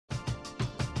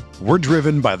We're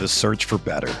driven by the search for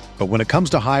better. But when it comes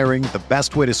to hiring, the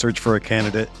best way to search for a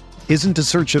candidate isn't to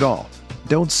search at all.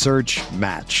 Don't search,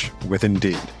 match with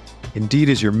Indeed. Indeed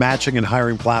is your matching and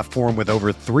hiring platform with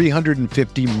over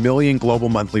 350 million global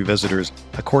monthly visitors,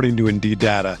 according to Indeed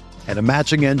data, and a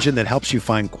matching engine that helps you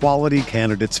find quality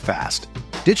candidates fast.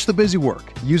 Ditch the busy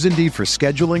work. Use Indeed for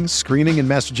scheduling, screening, and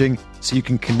messaging so you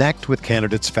can connect with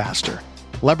candidates faster.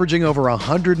 Leveraging over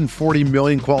 140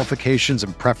 million qualifications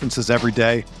and preferences every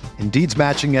day, Indeed's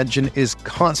matching engine is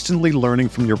constantly learning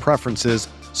from your preferences,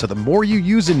 so the more you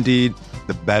use Indeed,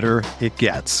 the better it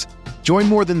gets. Join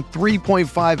more than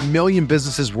 3.5 million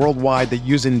businesses worldwide that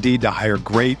use Indeed to hire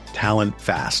great talent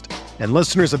fast. And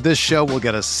listeners of this show will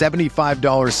get a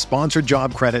 $75 sponsored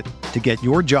job credit to get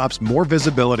your jobs more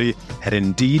visibility at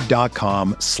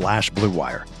Indeed.com/Blue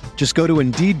Wire. Just go to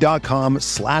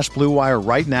Indeed.com/Blue Wire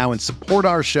right now and support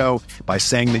our show by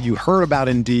saying that you heard about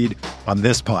Indeed on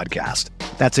this podcast.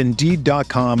 That's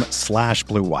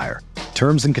Indeed.com/Blue Wire.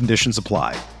 Terms and conditions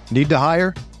apply. Need to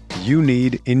hire? You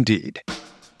need Indeed.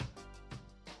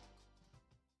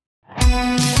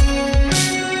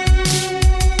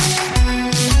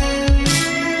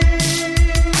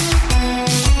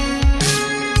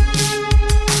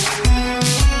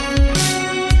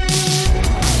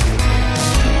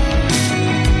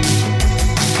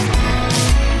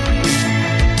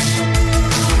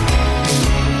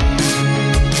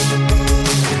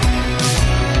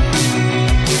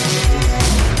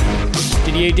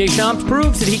 Deschamps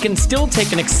proves that he can still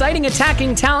take an exciting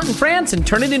attacking talent in France and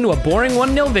turn it into a boring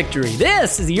 1-0 victory.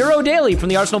 This is the Euro Daily from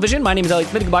the Arsenal Vision. My name is Alex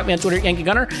Smith, Black Man Twitter, Yankee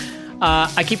Gunner.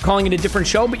 I keep calling it a different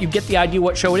show, but you get the idea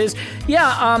what show it is.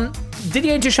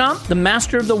 Didier Deschamps, the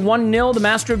master of the 1-0, the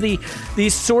master of the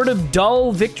sort of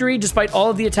dull victory, despite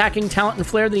all of the attacking talent and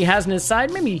flair that he has on his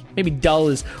side. Maybe dull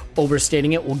is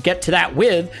overstating it. We'll get to that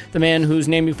with the man whose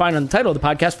name you find on the title of the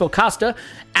podcast, Phil Costa,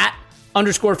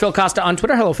 @_Phil Costa on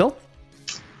Twitter. Hello, Phil.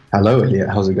 Hello, Elliot.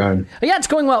 How's it going? Yeah, it's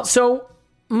going well. So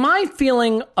my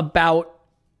feeling about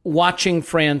watching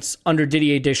France under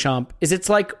Didier Deschamps is it's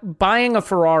like buying a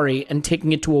Ferrari and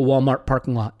taking it to a Walmart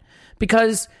parking lot,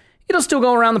 because it'll still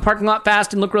go around the parking lot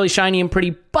fast and look really shiny and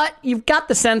pretty, but you've got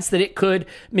the sense that it could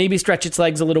maybe stretch its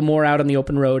legs a little more out on the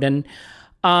open road. And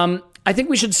I think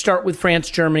we should start with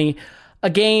France-Germany, a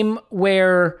game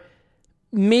where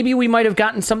maybe we might have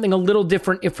gotten something a little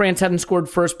different if France hadn't scored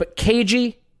first, but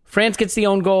cagey. France gets the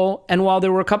own goal, and while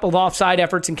there were a couple of offside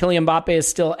efforts, and Kylian Mbappe is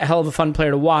still a hell of a fun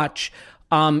player to watch,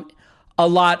 a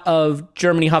lot of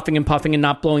Germany huffing and puffing and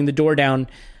not blowing the door down.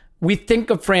 We think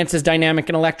of France as dynamic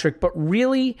and electric, but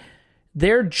really,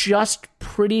 they're just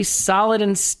pretty solid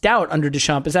and stout under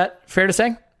Deschamps. Is that fair to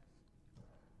say?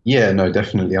 Yeah, no,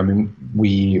 definitely. I mean,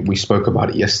 we spoke about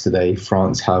it yesterday.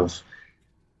 France have,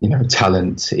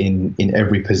 talent in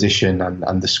every position,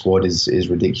 and the squad is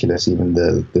ridiculous. Even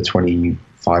the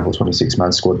 25 or 26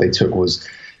 man squad they took was,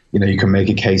 you can make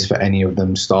a case for any of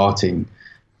them starting,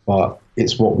 but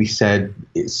it's what we said.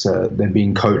 It's they're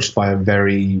being coached by a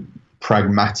very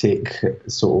pragmatic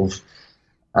sort of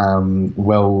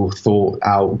well thought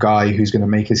out guy who's going to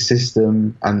make his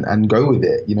system and go with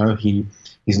it.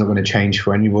 He's not going to change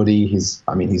for anybody. He's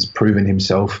proven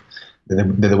himself. They're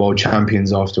the world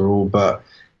champions after all, but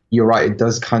you're right. It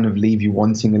does kind of leave you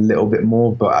wanting a little bit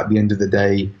more, but at the end of the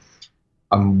day,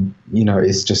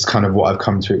 it's just kind of what I've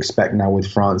come to expect now with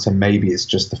France, and maybe it's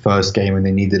just the first game and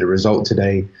they needed a result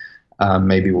today.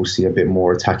 Maybe we'll see a bit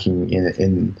more attacking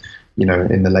in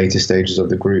the later stages of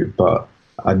the group, but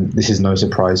this is no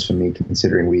surprise for me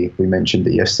considering we mentioned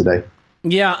it yesterday.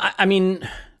 Yeah, I mean,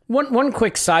 one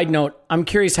quick side note. I'm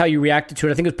curious how you reacted to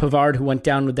it. I think it was Pavard who went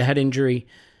down with the head injury.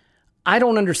 I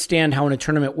don't understand how in a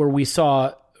tournament where we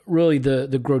saw really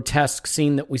the grotesque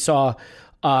scene that we saw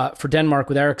for Denmark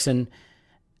with Eriksen,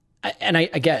 and I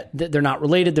get that they're not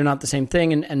related, they're not the same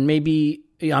thing, and maybe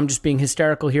I'm just being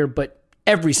hysterical here, but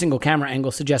every single camera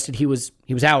angle suggested he was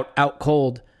out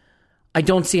cold. I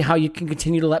don't see how you can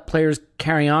continue to let players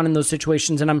carry on in those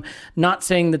situations, and I'm not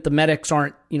saying that the medics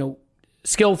aren't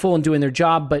skillful in doing their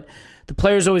job, but the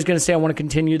player's always going to say, I want to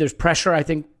continue. There's pressure, I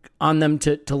think, on them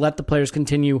to let the players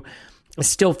continue. I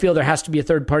still feel there has to be a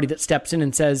third party that steps in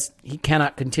and says he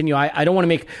cannot continue. I don't want to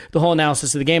make the whole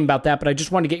analysis of the game about that, but I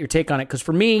just want to get your take on it. Because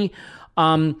for me,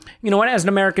 as an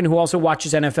American who also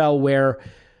watches NFL, where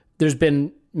there's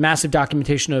been massive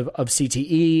documentation of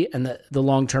CTE and the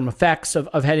long-term effects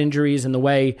of head injuries and the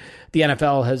way the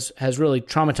NFL has really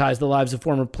traumatized the lives of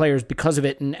former players because of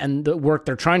it, and the work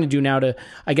they're trying to do now to,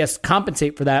 I guess,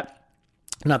 compensate for that.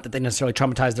 Not that they necessarily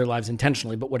traumatize their lives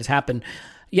intentionally, but what has happened.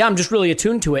 Yeah, I'm just really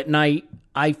attuned to it, and I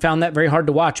found that very hard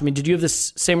to watch. I mean, did you have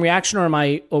this same reaction, or am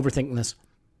I overthinking this?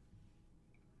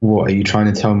 What are you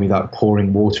trying to tell me, that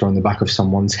pouring water on the back of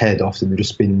someone's head after they've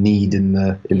just been kneed in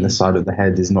the side of the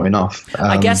head is not enough?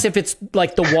 I guess if it's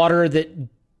like the water that,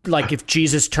 like if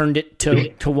Jesus turned it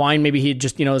to wine, maybe he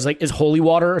just, is holy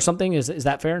water or something. Is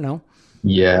that fair? No?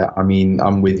 Yeah, I mean,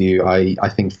 I'm with you. I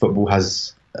think football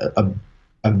has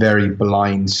a very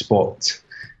blind spot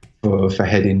for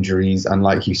head injuries. And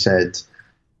like you said,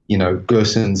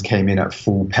 Gersons came in at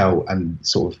full pelt and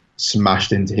sort of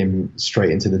smashed into him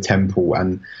straight into the temple.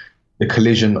 And the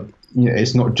collision,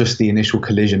 it's not just the initial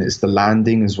collision, it's the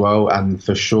landing as well. And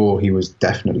for sure, he was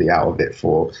definitely out of it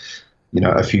for,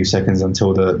 a few seconds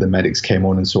until the medics came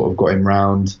on and sort of got him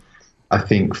round. I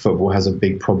think football has a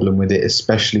big problem with it,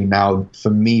 especially now.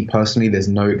 For me personally, there's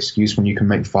no excuse when you can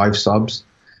make 5 subs.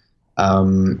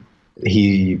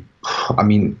 We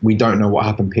don't know what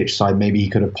happened pitch side. Maybe he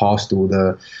could have passed all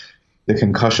the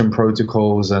concussion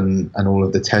protocols and all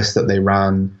of the tests that they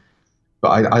ran.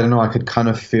 But I don't know, I could kind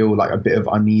of feel like a bit of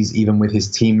unease even with his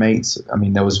teammates. I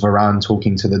mean, there was Varane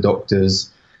talking to the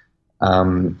doctors.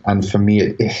 And for me,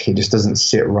 it just doesn't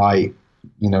sit right,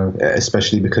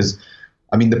 especially because,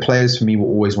 the players for me will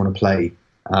always want to play.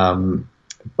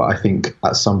 But I think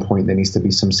at some point there needs to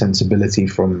be some sensibility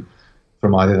from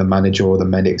either the manager or the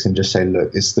medics and just say,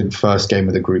 look, it's the first game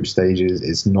of the group stages.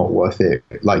 It's not worth it.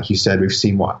 Like you said, we've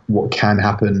seen what can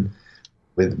happen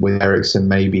with Eriksen.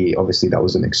 Maybe, obviously, that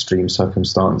was an extreme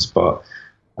circumstance, but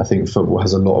I think football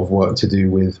has a lot of work to do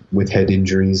with head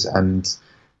injuries. And,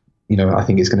 I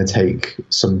think it's going to take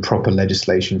some proper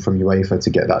legislation from UEFA to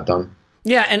get that done.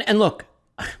 Yeah, and look,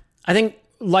 I think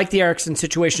like the Eriksen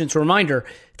situation, it's a reminder,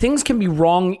 things can be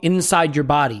wrong inside your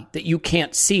body that you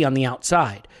can't see on the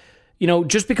outside.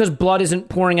 Just because blood isn't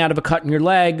pouring out of a cut in your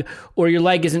leg or your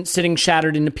leg isn't sitting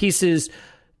shattered into pieces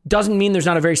doesn't mean there's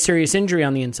not a very serious injury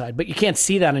on the inside, but you can't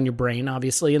see that in your brain,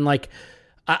 obviously. And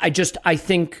I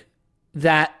think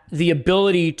that the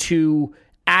ability to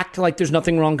act like there's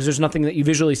nothing wrong because there's nothing that you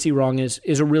visually see wrong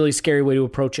is a really scary way to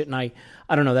approach it. And I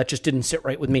don't know, that just didn't sit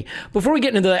right with me. Before we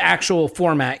get into the actual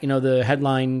format, the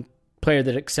headline player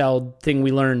that excelled thing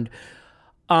we learned,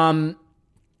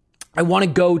 I want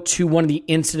to go to one of the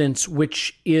incidents,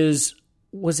 which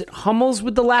was it Hummels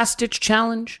with the last-ditch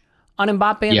challenge on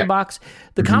Mbappe in the box?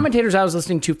 The commentators I was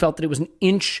listening to felt that it was an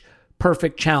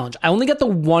inch-perfect challenge. I only got the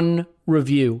one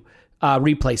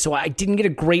replay, so I didn't get a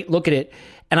great look at it,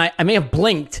 and I may have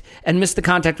blinked and missed the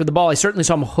contact with the ball. I certainly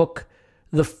saw him hook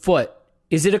the foot.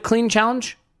 Is it a clean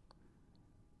challenge?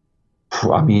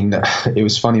 It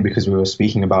was funny because we were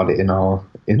speaking about it in our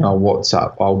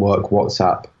WhatsApp, our work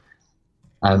WhatsApp.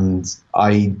 And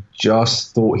I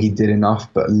just thought he did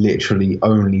enough, but literally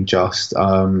only just.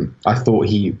 I thought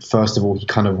he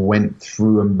kind of went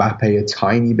through Mbappe a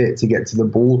tiny bit to get to the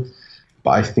ball, but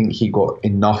I think he got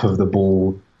enough of the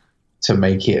ball to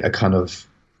make it a kind of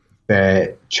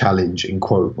fair challenge in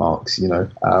quote marks.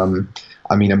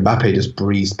 Mbappe just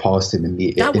breezed past him in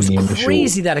the initial. That was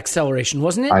crazy, that acceleration,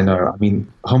 wasn't it? I know.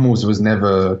 Hummels was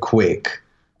never quick,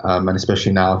 and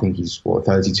especially now. I think he's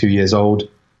 32 years old.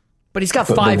 But he's got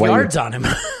 5 yards on him.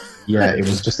 Yeah, it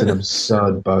was just an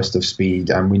absurd burst of speed,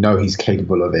 and we know he's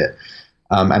capable of it.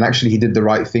 And actually, he did the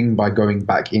right thing by going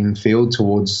back infield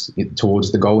towards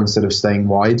the goal instead of staying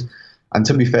wide. And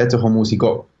to be fair to Hummels, he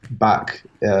got back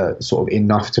sort of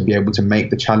enough to be able to make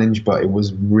the challenge, but it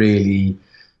was really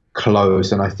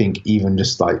close. And I think even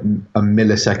just like a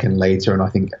millisecond later, and I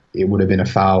think it would have been a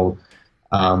foul.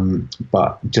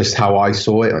 But just how I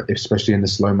saw it, especially in the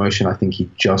slow motion, I think he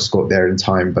just got there in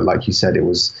time. But like you said,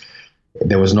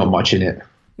 there was not much in it.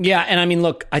 Yeah, and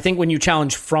look, I think when you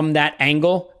challenge from that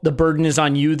angle, the burden is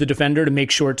on you, the defender, to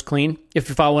make sure it's clean, if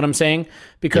you follow what I'm saying,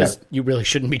 because you really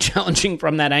shouldn't be challenging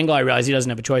from that angle. I realize he doesn't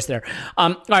have a choice there.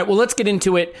 All right, well, let's get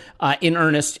into it in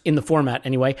earnest, in the format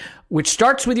anyway, which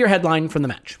starts with your headline from the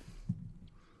match.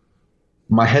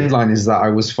 My headline is that I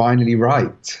was finally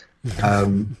right.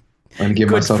 And give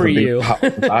myself a big pat for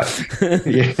that.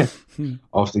 Yeah.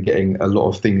 After getting a lot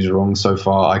of things wrong so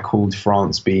far, I called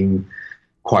France being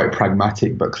quite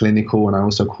pragmatic but clinical, and I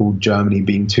also called Germany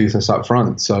being toothless up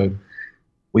front. So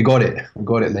we got it. We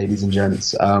got it, ladies and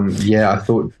gents. I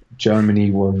thought Germany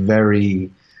were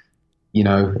very,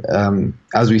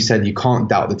 as we said, you can't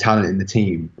doubt the talent in the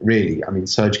team, really.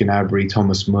 Serge Gnabry,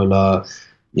 Thomas Muller,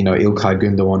 Ilkay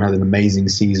Gundogan had an amazing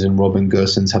season. Robin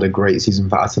Gosens had a great season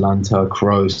for Atalanta.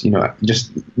 Kroos,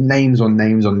 just names on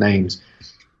names on names.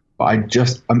 But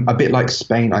I'm a bit like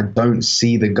Spain. I don't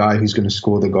see the guy who's going to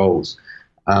score the goals.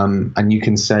 And you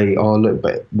can say, oh, look,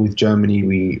 but with Germany,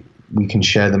 we can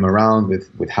share them around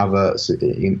with Havertz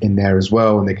in there as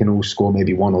well, and they can all score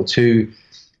maybe 1 or 2.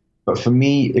 But for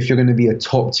me, if you're going to be a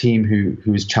top team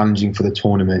who is challenging for the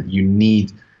tournament, you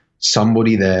need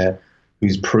somebody there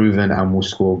who's proven and will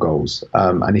score goals.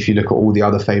 And if you look at all the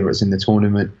other favourites in the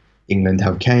tournament, England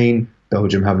have Kane,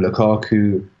 Belgium have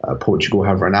Lukaku, Portugal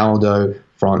have Ronaldo,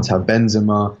 France have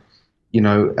Benzema. You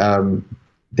know,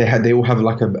 they all have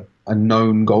like a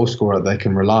known goal scorer that they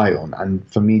can rely on. And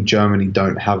for me, Germany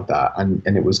don't have that. And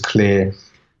it was clear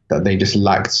that they just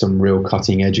lacked some real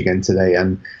cutting edge again today.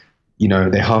 And, you know,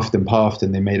 they huffed and puffed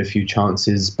and they made a few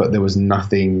chances, but there was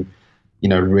nothing, you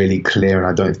know, really clear. And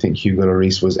I don't think Hugo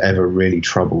Lloris was ever really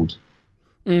troubled.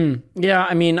 Yeah,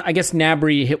 I mean, I guess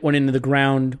Gnabry hit one into the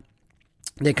ground.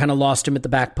 They kind of lost him at the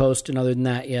back post. And other than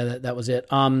that, yeah, that was it.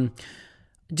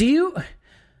 Do you,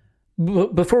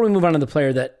 before we move on to the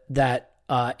player that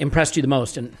impressed you the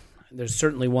most, and there's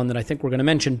certainly one that I think we're going to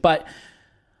mention, but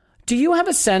do you have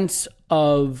a sense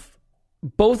of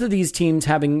both of these teams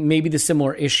having maybe the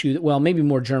similar issue, well, maybe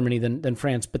more Germany than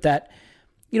France, but that,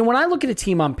 you know, when I look at a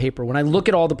team on paper, when I look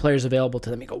at all the players available to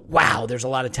them, you go, wow, there's a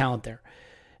lot of talent there.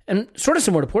 And sort of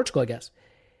similar to Portugal, I guess.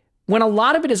 When a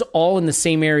lot of it is all in the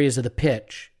same areas of the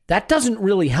pitch, that doesn't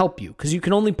really help you because you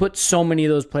can only put so many of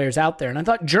those players out there. And I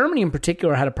thought Germany in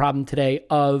particular had a problem today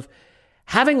of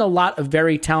having a lot of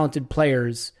very talented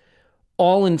players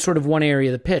all in sort of one area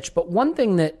of the pitch. But one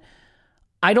thing that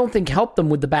I don't think helped them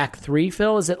with the back three,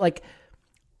 Phil, is that, like,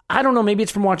 I don't know, maybe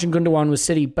it's from watching Gundogan with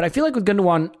City, but I feel like with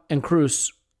Gundogan and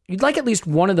Kroos, you'd like at least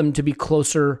one of them to be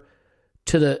closer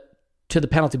to the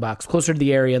penalty box, closer to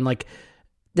the area. And like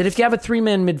that if you have a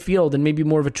three-man midfield and maybe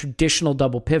more of a traditional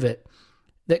double pivot,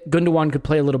 that Gundogan could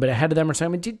play a little bit ahead of them or something.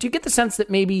 I mean, do you get the sense that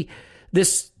maybe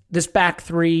this back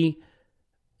three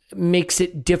makes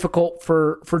it difficult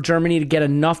for Germany to get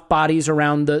enough bodies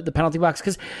around the penalty box?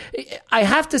 Because I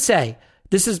have to say,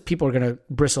 people are going to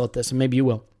bristle at this, and maybe you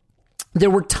will. There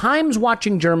were times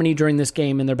watching Germany during this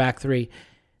game in their back three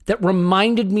that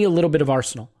reminded me a little bit of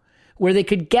Arsenal, where they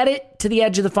could get it to the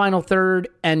edge of the final third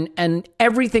and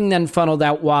everything then funneled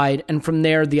out wide. And from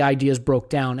there, the ideas broke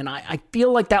down. And I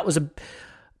feel like that was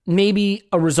maybe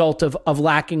a result of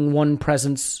lacking one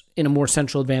presence in a more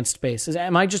central advanced space.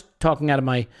 Am I just talking out of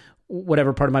my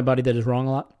whatever part of my body that is wrong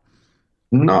a lot?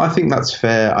 No, I think that's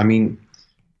fair. I mean,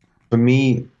 for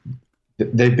me,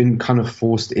 they've been kind of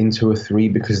forced into a three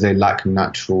because they lack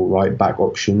natural right back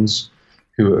options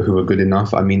who are good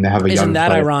enough. I mean, they have a young player. Isn't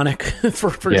that ironic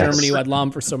for yes. Germany, who had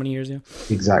Lahm for so many years? Yeah.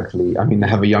 Exactly. I mean, they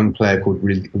have a young player called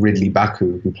Ridley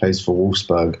Baku who plays for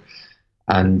Wolfsburg,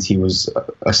 and he was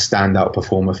a standout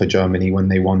performer for Germany when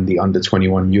they won the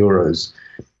under-21 Euros.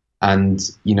 And,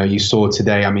 you know, you saw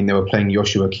today, I mean, they were playing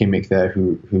Joshua Kimmich there,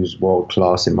 who's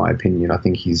world-class in my opinion. I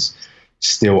think he's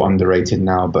still underrated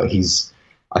now, but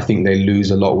I think they lose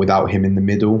a lot without him in the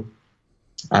middle.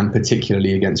 And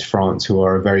particularly against France, who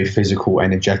are a very physical,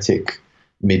 energetic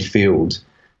midfield.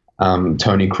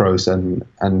 Toni Kroos and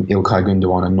Ilkay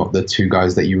Gundogan are not the two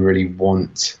guys that you really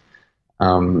want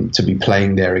to be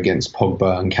playing there against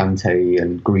Pogba and Kante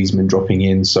and Griezmann dropping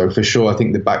in. So for sure, I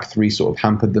think the back three sort of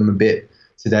hampered them a bit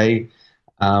today.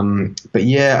 But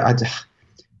yeah,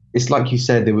 it's like you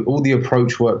said, all the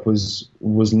approach work was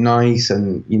nice,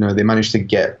 and you know they managed to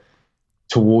get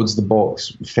towards the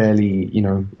box fairly,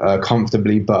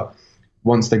 comfortably. But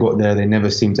once they got there, they never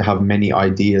seemed to have many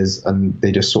ideas, and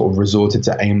they just sort of resorted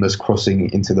to aimless crossing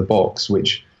into the box,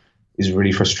 which is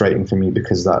really frustrating for me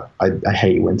because I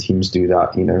hate when teams do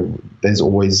that. You know, there's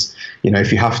always,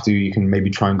 if you have to, you can maybe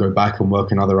try and go back and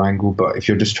work another angle. But if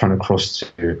you're just trying to cross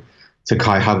to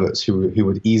Kai Havertz, who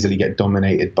would easily get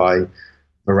dominated by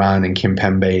Varane and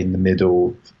Kimpembe in the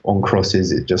middle on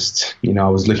crosses, it just, I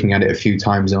was looking at it a few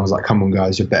times and I was like, come on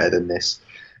guys, you're better than this.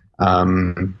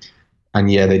 And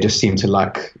yeah, they just seem to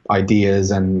lack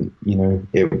ideas, and,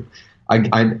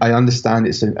 I understand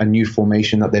it's a new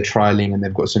formation that they're trialing and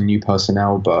they've got some new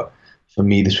personnel, but for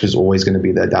me, this was always going to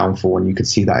be their downfall, and you could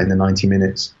see that in the 90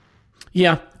 minutes.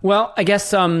 Yeah. Well, I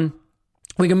guess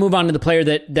we can move on to the player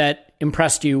that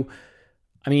impressed you.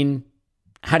 I mean,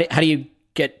 how do you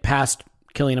get past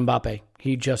Kylian Mbappe?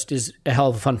 He just is a hell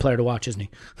of a fun player to watch, isn't he?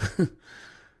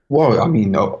 Well, I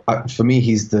mean, for me,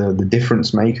 he's the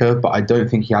difference maker, but I don't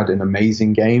think he had an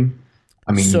amazing game.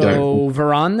 I mean, so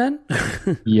Varane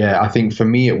then? Yeah, I think for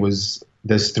me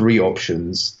there's three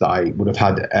options that I would have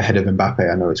had ahead of Mbappe.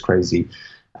 I know it's crazy.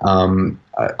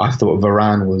 I thought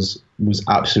Varane was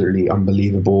absolutely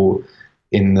unbelievable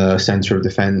in the centre of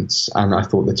defence, and I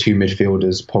thought the two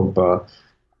midfielders, Pogba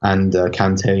and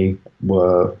Kante,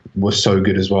 were so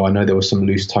good as well. I know there were some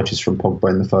loose touches from Pogba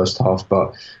in the first half,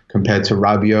 but compared to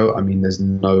Rabiot, I mean, there's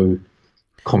no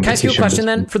competition. Can I ask you a question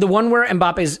then? For the one where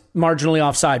Mbappe's marginally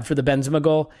offside for the Benzema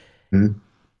goal,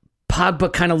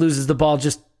 Pogba kind of loses the ball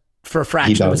just for a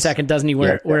fraction of a second, doesn't he?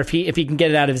 Where if he can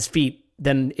get it out of his feet,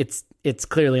 then it's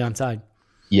clearly onside.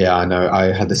 Yeah, I know.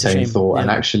 I had the same thought. Yeah.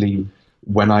 And actually,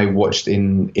 when I watched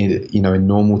in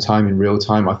normal time, in real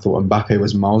time, I thought Mbappe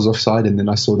was miles offside. And then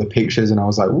I saw the pictures and I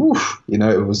was like, oof,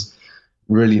 it was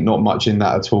really not much in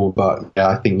that at all. But yeah,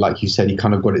 I think, like you said, he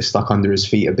kind of got it stuck under his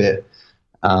feet a bit.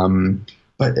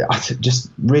 But just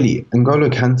really,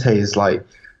 N'Golo Kante is like,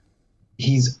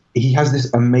 he has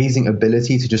this amazing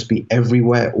ability to just be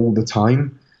everywhere all the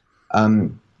time.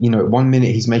 1 minute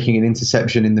he's making an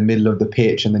interception in the middle of the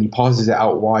pitch and then he passes it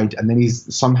out wide and then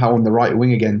he's somehow on the right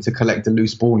wing again to collect a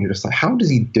loose ball. And you're just like, how does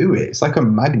he do it? It's like a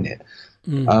magnet.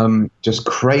 Just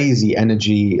crazy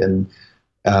energy and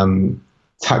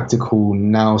tactical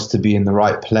nous to be in the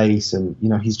right place. And,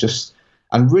 he's just,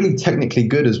 and really technically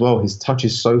good as well. His touch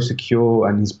is so secure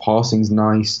and his passing's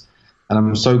nice. And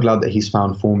I'm so glad that he's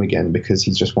found form again because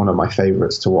he's just one of my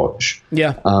favorites to watch.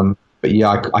 Yeah. But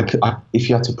yeah, I, if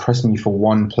you had to press me for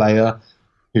one player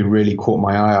who really caught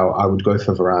my eye, I would go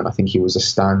for Varane. I think he was a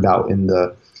standout in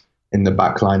the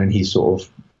back line, and he sort of,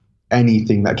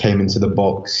 anything that came into the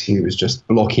box, he was just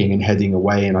blocking and heading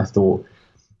away. And I thought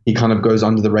he kind of goes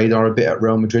under the radar a bit at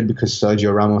Real Madrid because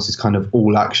Sergio Ramos is kind of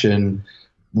all action,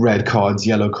 red cards,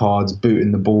 yellow cards,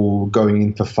 booting the ball, going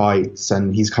in for fights,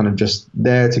 and he's kind of just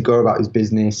there to go about his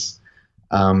business.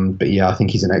 But yeah, I think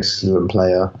he's an excellent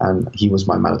player, and he was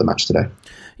my man of the match today.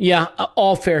 Yeah,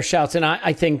 all fair shouts. And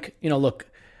I think, look,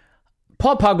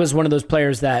 Paul Pogba is one of those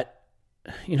players that,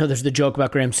 there's the joke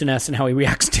about Graham Souness and how he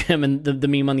reacts to him and the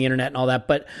meme on the internet and all that.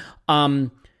 But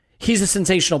he's a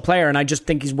sensational player, and I just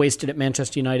think he's wasted at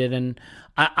Manchester United. And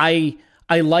I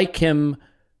like him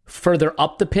further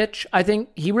up the pitch. I think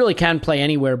he really can play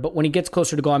anywhere, but when he gets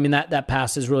closer to goal, that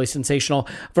pass is really sensational.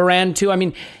 Varane too.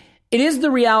 It is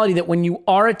the reality that when you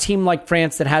are a team like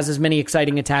France that has as many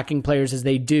exciting attacking players as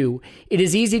they do, it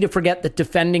is easy to forget that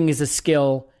defending is a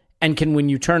skill and can win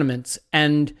you tournaments.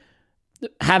 And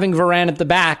having Varane at the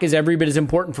back is every bit as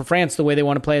important for France the way they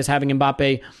want to play as having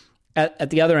Mbappe at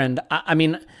the other end. I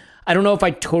don't know if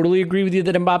I totally agree with you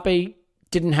that Mbappe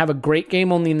didn't have a great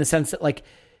game, only in the sense that, like,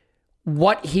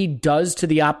 what he does to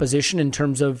the opposition in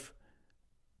terms of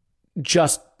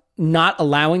just not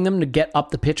allowing them to get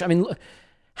up the pitch.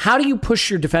 How do you push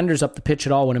your defenders up the pitch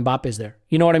at all when Mbappe's there?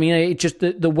 You know what I mean? It's just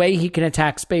the way he can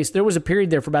attack space. There was a period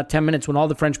there for about 10 minutes when all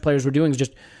the French players were doing is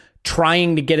just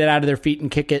trying to get it out of their feet and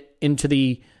kick it into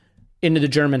the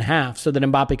German half so that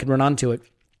Mbappe could run onto it.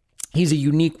 He's a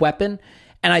unique weapon.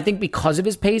 And I think because of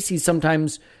his pace, he's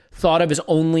sometimes thought of as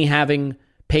only having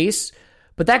pace.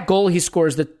 But that goal he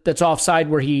scores that's offside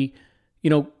where he,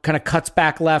 kind of cuts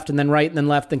back left and then right and then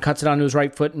left and cuts it onto his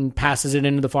right foot and passes it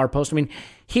into the far post.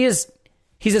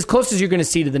 He's as close as you're going to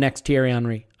see to the next Thierry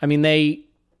Henry. They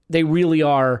really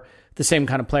are the same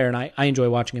kind of player, and I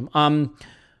enjoy watching him.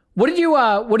 What did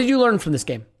you learn from this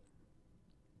game?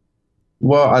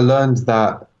 Well, I learned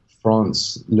that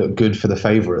France looked good for the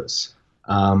favourites.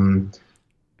 I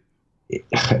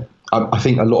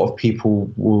think a lot of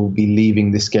people will be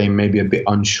leaving this game maybe a bit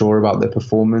unsure about their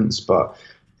performance, but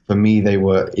for me, they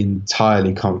were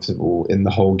entirely comfortable in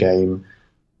the whole game.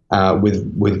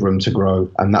 With room to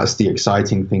grow. And that's the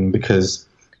exciting thing, because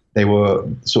they were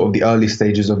sort of, the early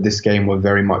stages of this game were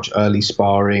very much early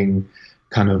sparring,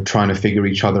 kind of trying to figure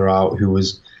each other out, who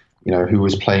was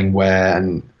playing where.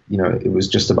 And, it was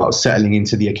just about settling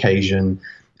into the occasion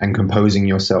and composing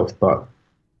yourself. But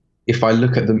if I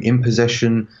look at them in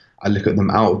possession, I look at them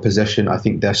out of possession, I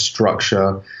think their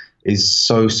structure is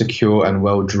so secure and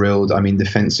well drilled.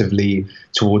 Defensively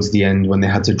towards the end, when they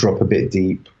had to drop a bit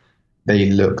deep,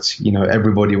 they looked,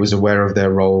 everybody was aware of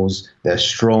their roles. They're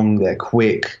strong, they're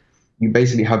quick. You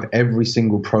basically have every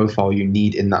single profile you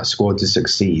need in that squad to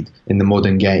succeed in the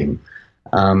modern game.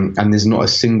 And there's not a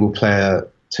single player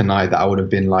tonight that I would have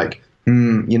been like,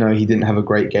 he didn't have a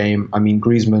great game.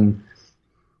 Griezmann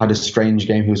had a strange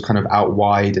game. He was kind of out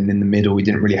wide and in the middle. He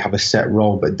didn't really have a set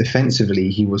role, but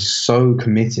defensively, he was so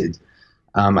committed.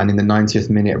 And in the 90th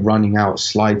minute, running out,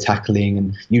 slide tackling,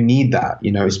 and you need that,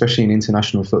 especially in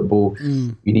international football.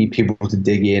 You need people to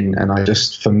dig in. And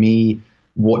for me,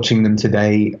 watching them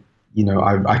today,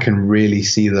 I can really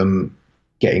see them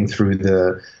getting through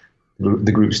the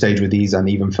group stage with ease and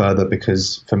even further,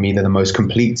 because for me, they're the most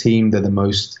complete team. They're the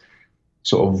most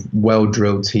sort of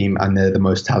well-drilled team, and they're the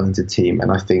most talented team.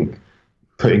 And I think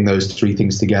putting those three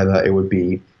things together, it would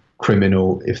be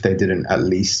criminal if they didn't at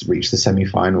least reach the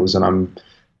semi-finals. And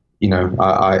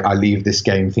I leave this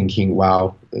game thinking,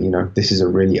 wow, this is a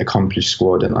really accomplished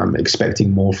squad, and I'm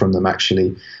expecting more from them,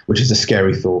 actually, which is a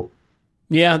scary thought.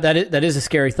 Yeah, that is a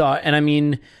scary thought.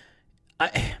 And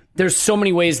there's so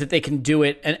many ways that they can do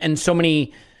it, and so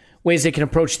many ways they can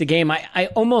approach the game. I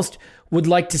almost, would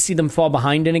like to see them fall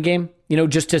behind in a game,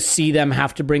 just to see them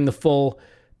have to bring the full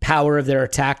power of their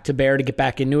attack to bear to get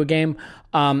back into a game.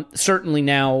 Certainly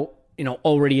now,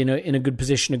 already in a good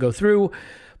position to go through.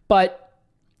 But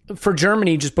for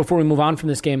Germany, just before we move on from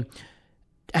this game,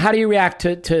 how do you react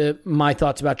to my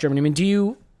thoughts about Germany? I mean,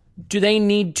 do they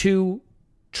need to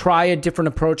try a different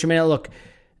approach? I mean, look,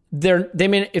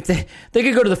 if they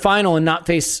could go to the final and not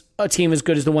face a team as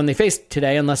good as the one they faced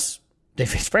today, unless they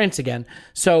face France again.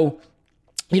 So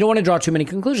you don't want to draw too many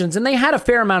conclusions. And they had a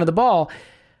fair amount of the ball.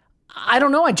 I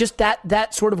don't know. I just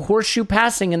that sort of horseshoe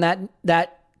passing and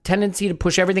that tendency to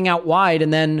push everything out wide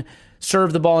and then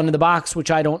serve the ball into the box, which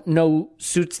I don't know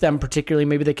suits them particularly.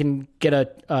 Maybe they can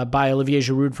get by Olivier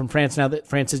Giroud from France now that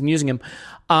France isn't using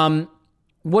him.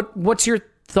 What's your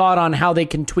thought on how they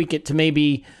can tweak it to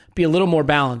maybe be a little more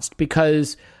balanced?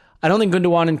 Because I don't think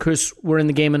Gundogan and Kroos were in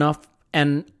the game enough,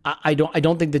 and I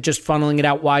don't think that just funneling it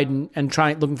out wide and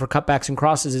trying looking for cutbacks and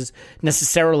crosses is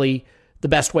necessarily the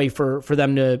best way for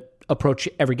them to approach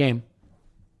every game.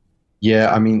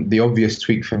 Yeah, I mean, the obvious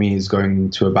tweak for me is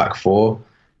going to a back four.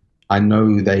 I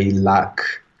know they lack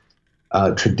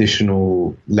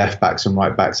traditional left backs and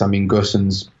right backs. I mean,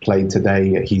 Gosens played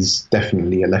today. He's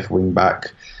definitely a left wing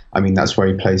back. I mean, that's where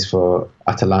he plays for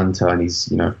Atalanta, and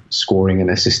he's, scoring and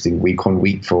assisting week on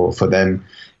week for them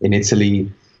in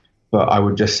Italy. But I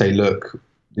would just say, look,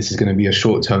 this is going to be a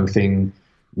short-term thing.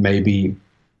 Maybe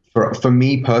for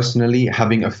me personally,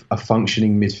 having a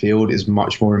functioning midfield is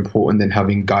much more important than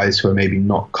having guys who are maybe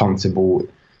not comfortable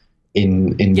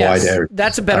in wide areas.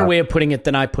 That's a better way of putting it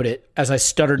than I put it, as I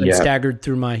stuttered and staggered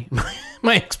through my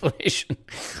explanation.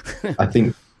 I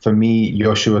think for me,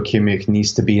 Joshua Kimmich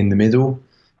needs to be in the middle.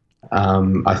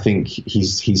 I think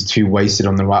he's too wasted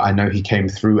on the right. I know he came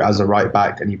through as a right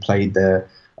back and he played there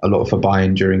a lot for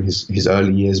Bayern during his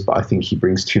early years, but I think he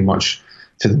brings too much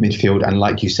to the midfield. And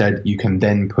like you said, you can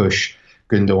then push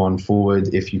Gundogan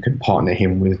forward if you can partner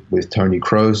him with Toni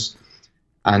Kroos.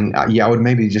 And I would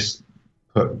maybe just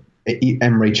put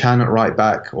Emre Can at right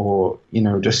back, or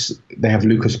just they have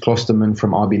Lucas Klosterman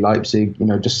from RB Leipzig.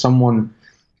 Just someone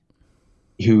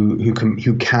who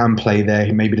can play there.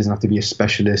 He maybe doesn't have to be a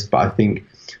specialist, but I think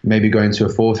maybe going to a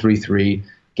 4-3-3,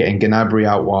 getting Gnabry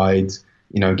out wide,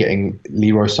 getting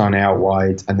Leroy Sané out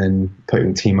wide, and then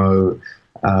putting Timo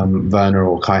Werner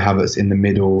or Kai Havertz in the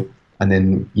middle, and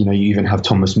then you even have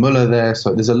Thomas Müller there.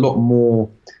 So there's a lot more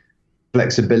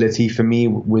flexibility for me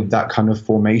with that kind of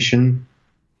formation,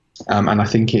 and I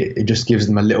think it just gives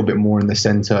them a little bit more in the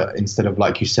center instead of,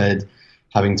 like you said,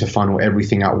 having to funnel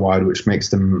everything out wide, which makes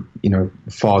them,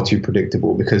 far too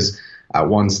predictable. Because at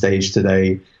one stage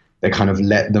today, they kind of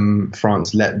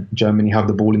France let Germany have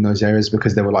the ball in those areas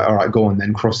because they were like, all right, go on,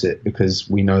 then cross it, because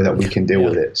we know that we can deal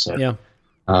with it. So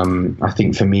I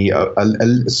think for me,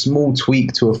 a small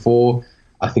tweak to a 4,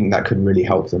 I think that could really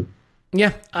help them.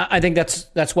 Yeah, I think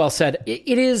that's well said.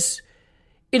 It is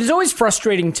always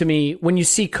frustrating to me when you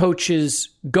see coaches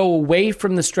go away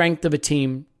from the strength of a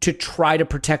team to try to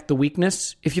protect the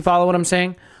weakness, if you follow what I'm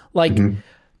saying. Like,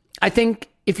 I think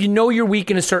if you know you're weak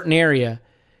in a certain area,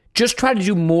 just try to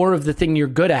do more of the thing you're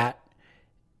good at.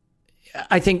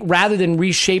 I think rather than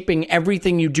reshaping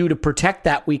everything you do to protect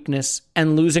that weakness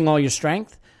and losing all your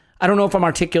strength. I don't know if I'm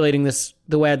articulating this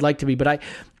the way I'd like to be, but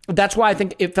that's why I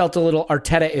think it felt a little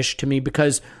Arteta-ish to me,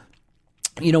 because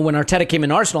when Arteta came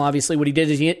in Arsenal, obviously what he did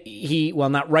is he well,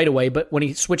 not right away, but when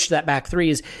he switched to that back three,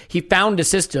 is he found a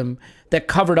system that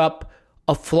covered up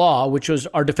a flaw, which was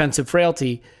our defensive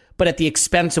frailty, but at the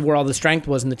expense of where all the strength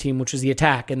was in the team, which was the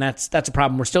attack. And that's a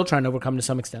problem we're still trying to overcome to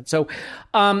some extent. So,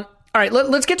 all right,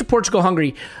 let's get to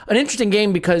Portugal-Hungary. An interesting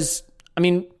game because,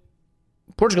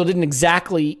 Portugal didn't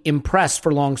exactly impress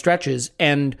for long stretches,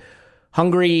 and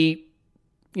Hungary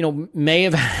may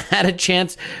have had a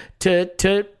chance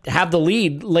to have the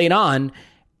lead late on,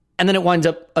 and then it winds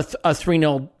up a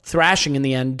 3-0 thrashing in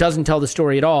the end. Doesn't tell the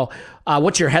story at all.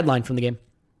 What's your headline from the game?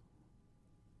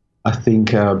 I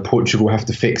think Portugal have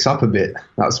to fix up a bit.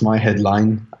 That's my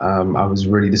headline. I was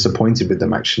really disappointed with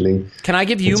them, actually. Can I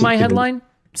give you my headline?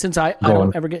 Since I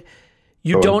don't ever get...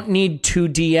 You don't need 2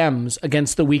 DMs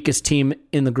against the weakest team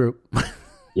in the group.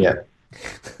 Yeah.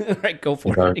 Right, go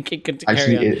for it.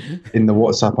 Actually, in the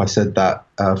WhatsApp, I said that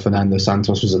Fernando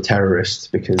Santos was a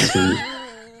terrorist because he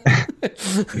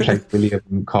played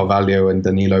William Carvalho and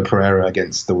Danilo Pereira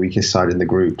against the weakest side in the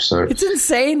group. So it's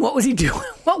insane. What was he doing?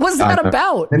 What was that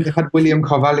about? And they had William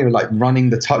Carvalho running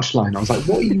the touchline. I was like,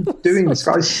 what are you doing? This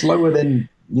guy's slower than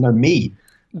me.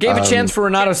 Gave a chance for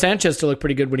Renato Sanchez to look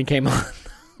pretty good when he came on.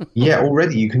 Yeah,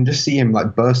 already you can just see him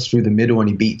like burst through the middle, and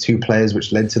he beat two players,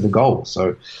 which led to the goal.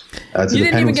 So you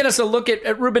didn't even get us a look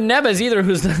at Ruben Neves either,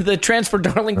 who's the transfer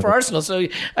darling for Arsenal. So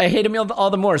I hate him all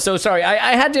the more. So sorry,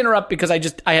 I had to interrupt because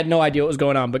I had no idea what was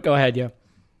going on. But go ahead, yeah.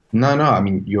 No. I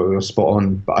mean, you're spot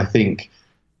on. But I think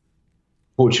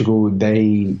Portugal,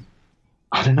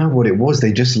 I don't know what it was.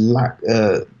 They just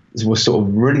was sort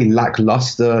of really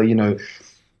lackluster.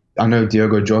 I know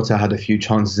Diogo Jota had a few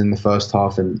chances in the first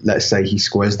half, and let's say he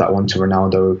squares that one to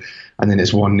Ronaldo, and then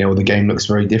it's 1-0. The game looks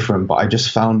very different. But I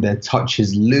just found their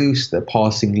touches loose, their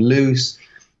passing loose.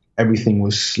 Everything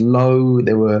was slow.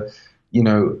 They were,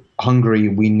 Hungary,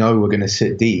 we know we're going to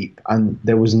sit deep, and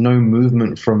there was no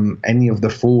movement from any of the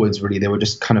forwards, really. They were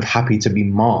just kind of happy to be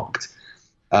marked.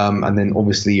 And then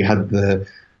obviously you had the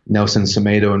Nelson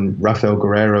Semedo and Rafael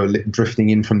Guerrero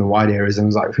drifting in from the wide areas, and I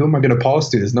was like, who am I going to pass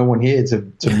to? There's no one here to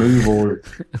move, or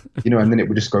and then it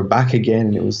would just go back again,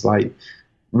 and it was like,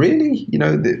 really,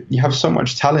 you have so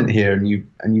much talent here, and you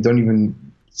don't even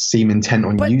seem intent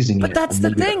on using it. But that's the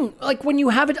thing. Like when you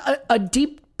have a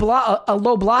deep block, a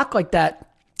low block like that,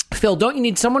 Phil, don't you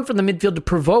need someone from the midfield to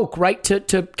provoke, right?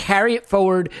 To carry it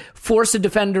forward, force a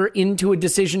defender into a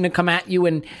decision to come at you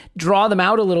and draw them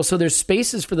out a little so there's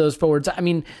spaces for those forwards. I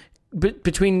mean,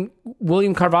 between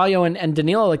William Carvalho and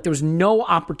Danilo, like there was no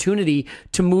opportunity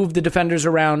to move the defenders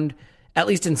around, at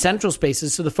least in central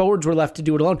spaces, so the forwards were left to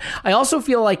do it alone. I also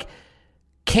feel like,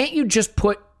 can't you just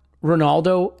put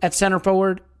Ronaldo at center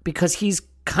forward? Because he's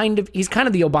kind of the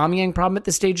Aubameyang problem at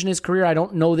this stage in his career. I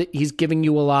don't know that he's giving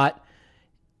you a lot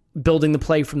building the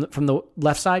play from the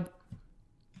left side.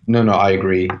 No, I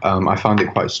agree. I found it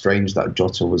quite strange that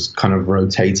Jota was kind of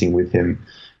rotating with him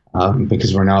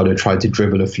because Ronaldo tried to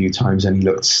dribble a few times and he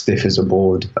looked stiff as a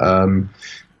board.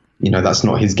 That's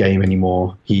not his game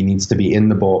anymore. He needs to be in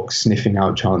the box, sniffing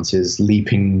out chances,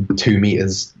 leaping 2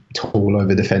 meters tall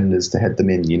over defenders to head them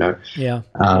in, Yeah.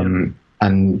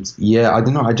 And yeah, I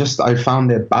don't know. I found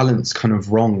their balance kind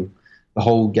of wrong the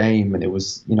whole game, and it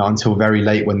was until very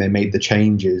late when they made the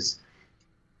changes,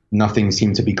 nothing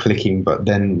seemed to be clicking. But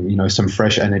then some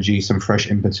fresh energy, some fresh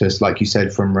impetus, like you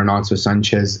said, from Renato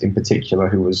Sanchez in particular,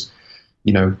 who was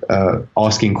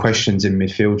asking questions in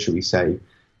midfield, should we say,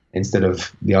 instead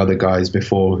of the other guys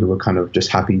before who were kind of just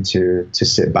happy to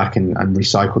sit back and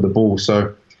recycle the ball.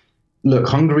 So look,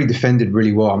 Hungary defended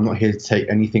really well. I'm not here to take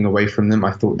anything away from them.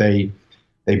 I thought they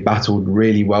battled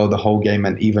really well the whole game,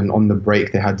 and even on the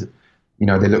break they had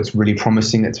they looked really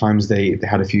promising at times. They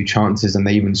had a few chances and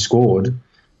they even scored,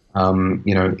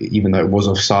 even though it was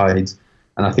offside.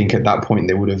 And I think at that point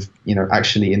they would have,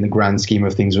 actually in the grand scheme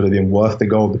of things would have been worth the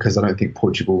goal, because I don't think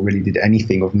Portugal really did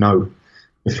anything of note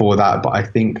before that. But I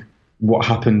think what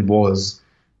happened was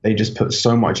they just put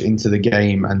so much into the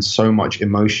game and so much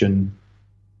emotion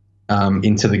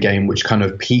into the game, which kind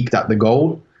of peaked at the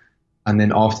goal. And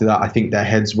then after that, I think their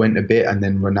heads went a bit, and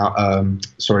then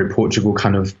Portugal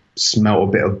kind of smelt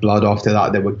a bit of blood after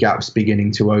that. There were gaps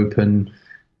beginning to open,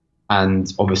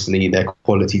 and obviously their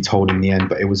quality told in the end.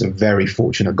 But it was a very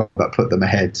fortunate goal that put them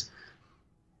ahead.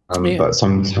 But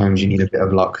sometimes you need a bit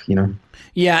of luck,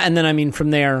 Yeah, and then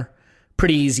from there,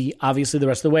 pretty easy. Obviously, the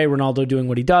rest of the way, Ronaldo doing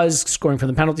what he does, scoring from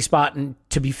the penalty spot. And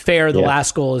to be fair, the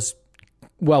last goal is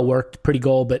well worked, pretty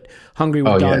goal. But Hungary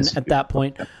were done at that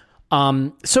point.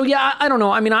 So yeah, I don't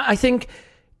know. I think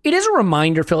it is a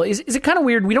reminder, Phil. Is it kind of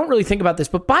weird? We don't really think about this,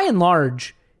 but by and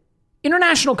large,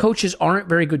 international coaches aren't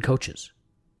very good coaches.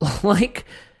 Like,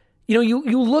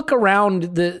 you look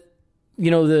around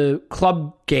the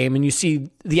club game and you see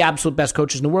the absolute best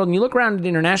coaches in the world, and you look around at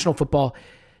international football,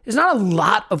 there's not a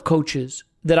lot of coaches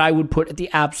that I would put at the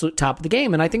absolute top of the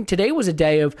game. And I think today was a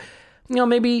day of,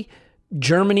 maybe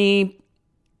Germany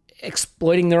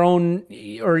exploiting their own,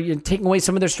 or taking away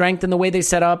some of their strength in the way they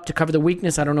set up to cover the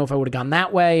weakness. I don't know if I would have gone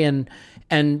that way.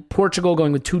 And Portugal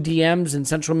going with two DMs in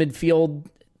central midfield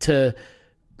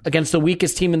against the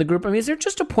weakest team in the group. Is there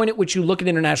just a point at which you look at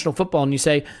international football and you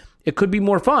say it could be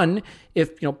more fun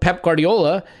if Pep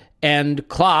Guardiola and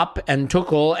Klopp and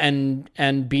Tuchel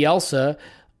and Bielsa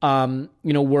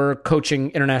were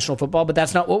coaching international football, but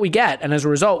that's not what we get. And as a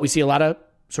result, we see a lot of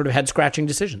sort of head scratching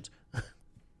decisions.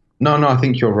 No, I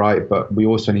think you're right, but we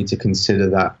also need to consider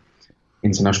that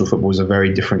international football is a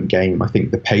very different game. I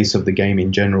think the pace of the game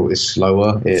in general is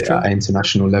slower at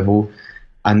international level,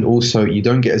 and also you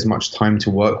don't get as much time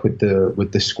to work with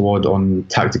the squad on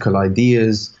tactical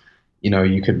ideas.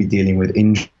 You could be dealing with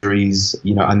injuries,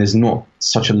 and there's not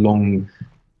such a long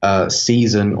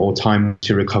season or time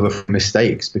to recover from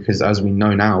mistakes, because as we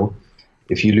know now,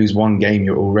 if you lose one game,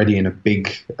 you're already in a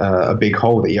big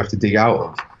hole that you have to dig out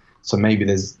of. So maybe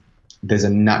there's a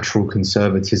natural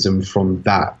conservatism from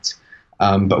that.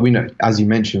 But we know, as you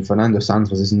mentioned, Fernando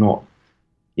Santos is not,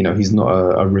 he's not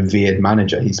a revered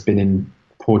manager. He's been in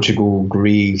Portugal,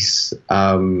 Greece.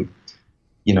 I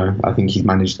think he's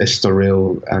managed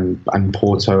Estoril and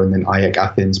Porto, and then AEK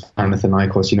Athens,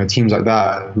 Panathinaikos. Teams like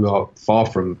that who are far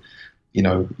from,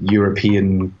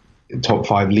 European top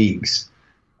 5 leagues.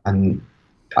 And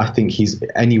I think he's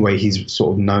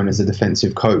sort of known as a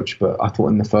defensive coach. But I thought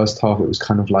in the first half it was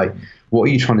kind of like, what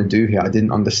are you trying to do here? I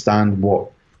didn't understand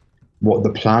what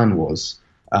the plan was.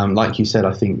 Like you said,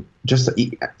 I think just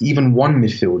even one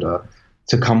midfielder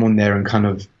to come on there and kind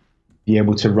of be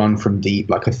able to run from deep,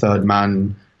 like a third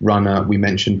man runner. We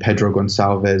mentioned Pedro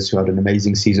Gonçalves, who had an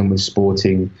amazing season with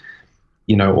Sporting,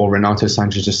 or Renato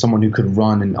Sanchez, just someone who could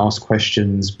run and ask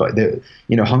questions. But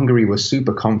Hungary was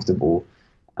super comfortable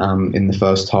in the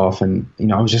first half, and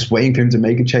I was just waiting for him to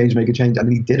make a change,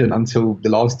 and he didn't until the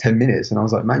last 10 minutes. And I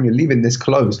was like, man, you're leaving this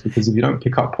close, because if you don't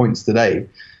pick up points today,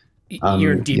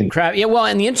 you're in deep crap. Yeah, well,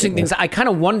 and the interesting thing is, I kind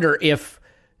of wonder if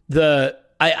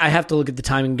I have to look at the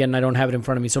timing again. I don't have it in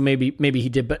front of me, so maybe he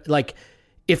did. But like,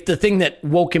 if the thing that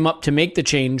woke him up to make the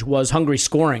change was Hungary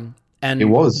scoring and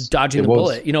dodging the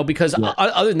bullet, because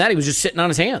other than that, he was just sitting on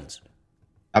his hands.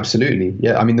 Absolutely,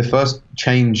 yeah. I mean, the first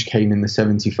change came in the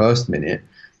 71st minute,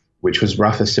 which was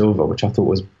Rafa Silva, which I thought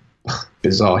was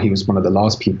bizarre. He was one of the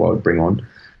last people I would bring on.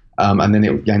 And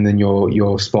then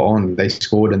you're spot on. They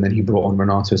scored, and then he brought on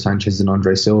Renato Sanchez and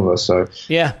Andre Silva. So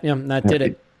yeah, that did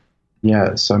it.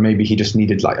 Yeah, so maybe he just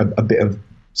needed like a bit of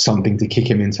something to kick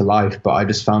him into life. But I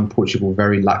just found Portugal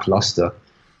very lackluster,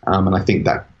 and I think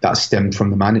that stemmed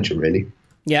from the manager, really.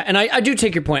 Yeah, and I do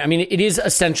take your point. I mean, it is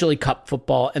essentially cup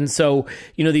football, and so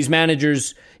these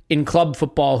managers in club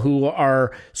football who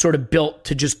are sort of built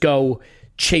to just go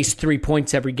chase 3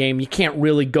 points every game, you can't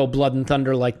really go blood and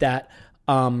thunder like that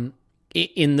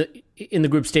in the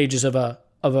group stages of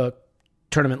a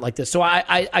tournament like this. So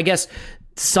I guess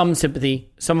some sympathy,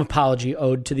 some apology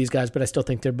owed to these guys, but I still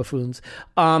think they're buffoons.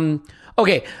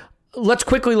 Okay, let's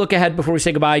quickly look ahead before we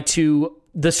say goodbye to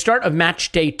the start of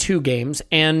match day 2 games.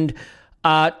 And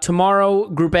tomorrow,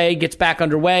 Group A gets back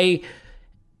underway.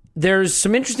 There's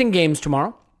some interesting games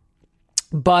tomorrow,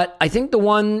 but I think the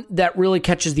one that really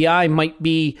catches the eye might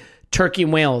be Turkey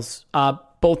and Wales.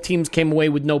 Both teams came away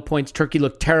with no points. Turkey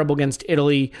looked terrible against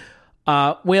Italy.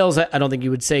 Wales, I don't think you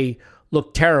would say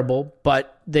looked terrible,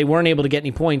 but they weren't able to get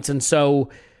any points. And so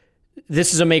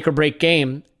this is a make or break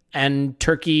game, and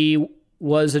Turkey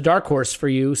was a dark horse for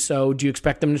you. So do you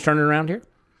expect them to turn it around here?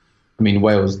 I mean,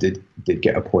 Wales did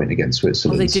get a point against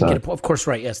Switzerland. They did get a point. Of course,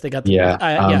 right. Yes, they got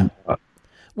the point.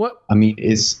 What? I mean,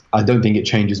 I don't think it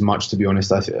changes much, to be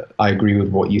honest. I agree with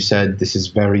what you said. This is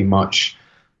very much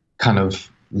kind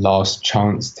of last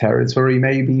chance territory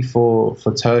maybe for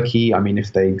Turkey. I mean,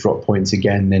 if they drop points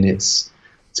again, then it's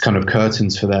kind of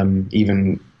curtains for them,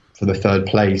 even for the third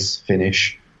place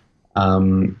finish.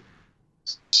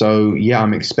 So yeah,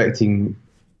 I'm expecting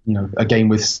a game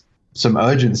with some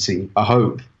urgency, I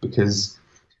hope, because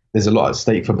there's a lot at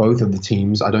stake for both of the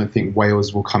teams. I don't think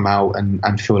Wales will come out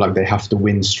and feel like they have to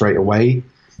win straight away,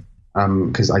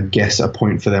 because I guess a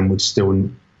point for them would still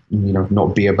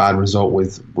not be a bad result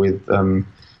with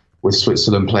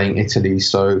Switzerland playing Italy.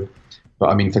 So, but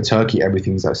I mean, for Turkey,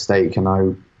 everything's at stake, and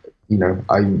I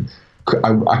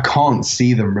can't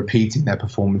see them repeating their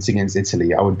performance against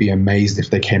Italy. I would be amazed if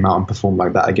they came out and performed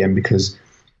like that again, because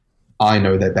I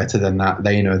know they're better than that.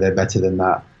 They know they're better than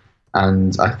that.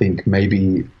 And I think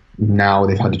maybe now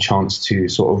they've had a chance to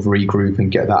sort of regroup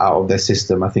and get that out of their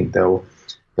system. I think they'll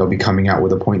be coming out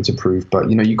with a point to prove. But,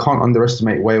 you can't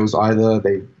underestimate Wales either.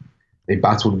 They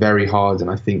battled very hard. And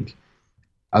I think,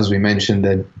 as we mentioned,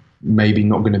 they're maybe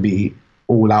not going to be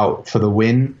all out for the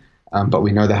win. But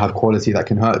we know they have quality that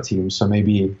can hurt teams. So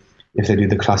maybe if they do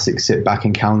the classic sit back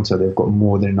and counter, they've got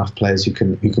more than enough players who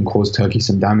can cause Turkey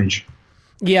some damage.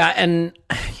 Yeah, and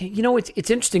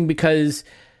it's interesting because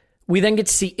we then get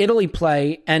to see Italy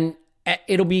play, and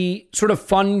it'll be sort of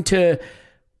fun to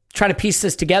try to piece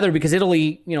this together, because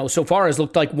Italy, so far has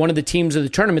looked like one of the teams of the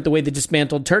tournament, the way they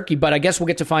dismantled Turkey. But I guess we'll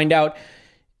get to find out,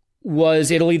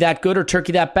 was Italy that good or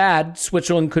Turkey that bad?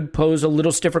 Switzerland could pose a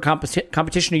little stiffer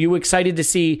competition. Are you excited to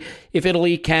see if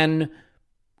Italy can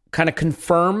kind of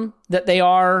confirm that they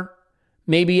are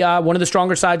maybe one of the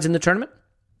stronger sides in the tournament?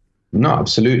 No,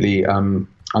 absolutely. I'm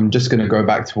just going to go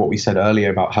back to what we said earlier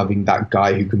about having that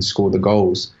guy who can score the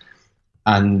goals.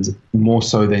 And more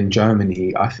so than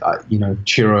Germany,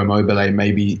 Ciro Immobile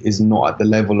maybe is not at the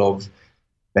level of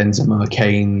Benzema,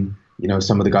 Kane,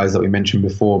 some of the guys that we mentioned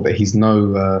before, but he's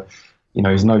no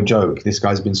joke. This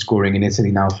guy's been scoring in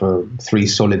Italy now for 3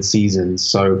 solid seasons.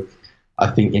 So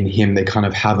I think in him, they kind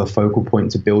of have a focal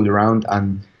point to build around.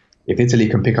 And if Italy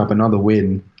can pick up another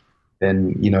win,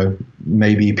 then,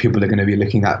 maybe people are going to be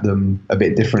looking at them a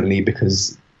bit differently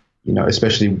because,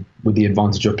 especially with the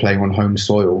advantage of playing on home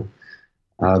soil,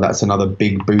 that's another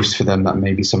big boost for them that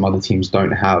maybe some other teams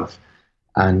don't have.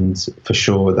 And for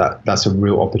sure, that's a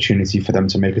real opportunity for them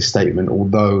to make a statement.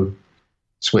 Although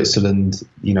Switzerland,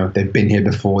 they've been here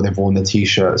before, they've worn the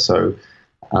T-shirt, so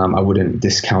I wouldn't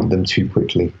discount them too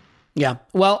quickly. Yeah.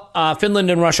 Well, Finland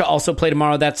and Russia also play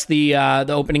tomorrow. That's the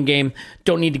opening game.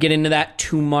 Don't need to get into that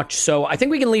too much. So I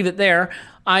think we can leave it there.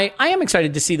 I am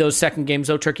excited to see those second games,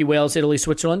 though, Turkey, Wales, Italy,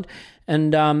 Switzerland,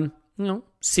 and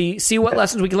see what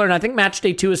lessons we can learn. I think match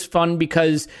day 2 is fun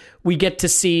because we get to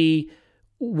see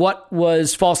what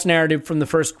was false narrative from the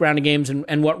first round of games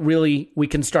and what really we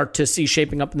can start to see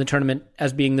shaping up in the tournament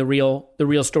as being the real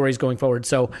stories going forward.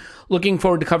 So looking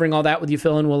forward to covering all that with you,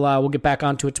 Phil, and we'll get back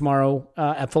onto it tomorrow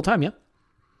at full time. Yeah.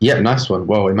 Yeah. Nice one.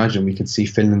 Well, imagine we could see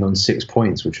Finland on 6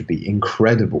 points, which would be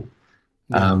incredible.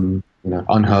 Yeah.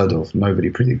 Unheard of.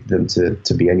 Nobody predicted them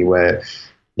to be anywhere.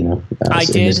 I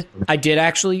did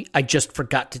actually. I just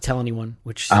forgot to tell anyone,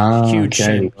 which is a huge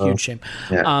shame.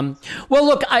 Yeah. Well,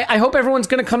 look, I hope everyone's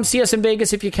going to come see us in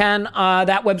Vegas if you can.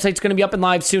 That website's going to be up and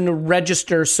live soon to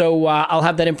register, so I'll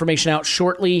have that information out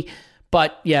shortly.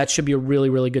 But yeah, it should be a really,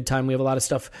 really good time. We have a lot of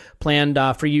stuff planned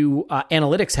for you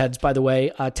analytics heads, by the way.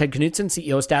 Ted Knutson,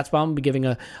 CEO of StatsBomb, will be giving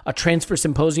a transfer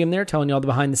symposium there, telling you all the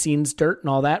behind-the-scenes dirt and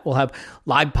all that. We'll have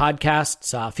live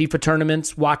podcasts, FIFA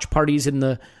tournaments, watch parties in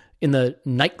the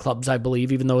nightclubs, I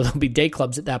believe, even though there'll be day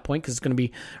clubs at that point because it's going to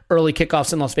be early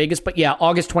kickoffs in Las Vegas. But yeah,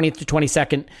 August 20th to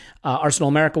 22nd, Arsenal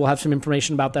America will have some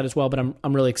information about that as well. But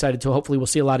I'm really excited. So hopefully we'll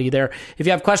see a lot of you there. If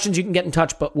you have questions, you can get in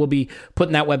touch, but we'll be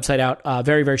putting that website out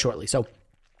very, very shortly. So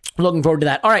looking forward to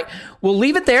that. All right, we'll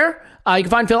leave it there. You can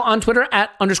find Phil on Twitter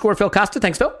at _Phil Costa.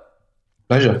 Thanks, Phil.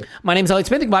 Pleasure. My name's Elliot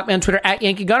Smith. You can find me on Twitter at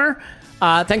Yankee Gunner.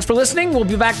 Thanks for listening. We'll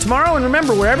be back tomorrow. And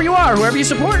remember, wherever you are, whoever you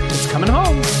support, it's coming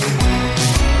home.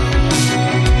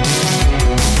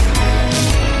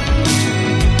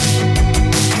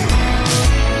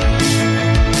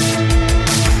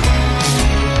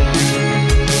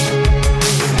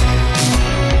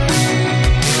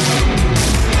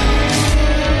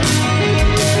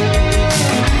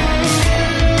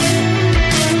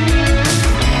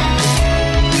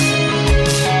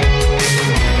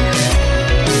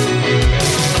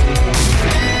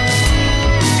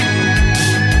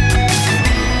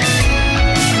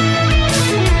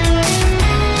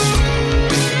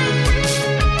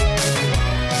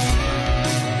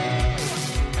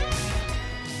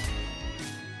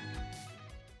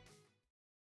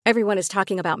 Everyone is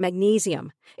talking about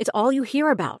magnesium. It's all you hear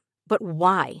about. But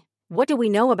why? What do we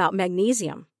know about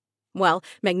magnesium? Well,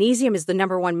 magnesium is the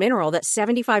number one mineral that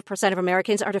 75% of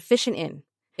Americans are deficient in.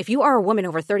 If you are a woman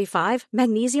over 35,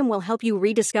 magnesium will help you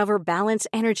rediscover balance,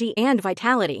 energy, and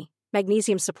vitality.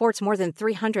 Magnesium supports more than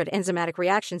 300 enzymatic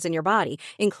reactions in your body,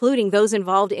 including those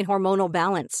involved in hormonal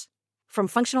balance. From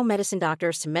functional medicine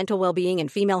doctors to mental well-being and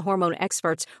female hormone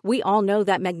experts, we all know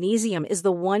that magnesium is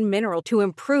the one mineral to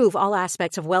improve all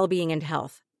aspects of well-being and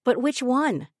health. But which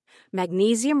one?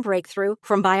 Magnesium Breakthrough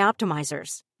from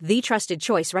Bioptimizers, the trusted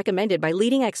choice recommended by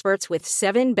leading experts with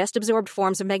 7 best-absorbed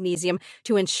forms of magnesium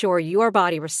to ensure your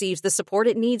body receives the support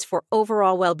it needs for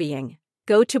overall well-being.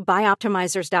 Go to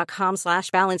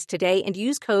bioptimizers.com/balance today and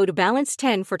use code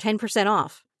BALANCE10 for 10%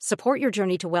 off. Support your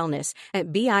journey to wellness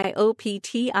at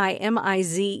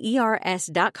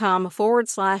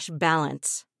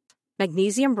bioptimizers.com/balance.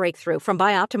 Magnesium Breakthrough from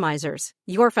Bioptimizers,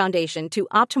 your foundation to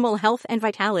optimal health and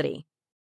vitality.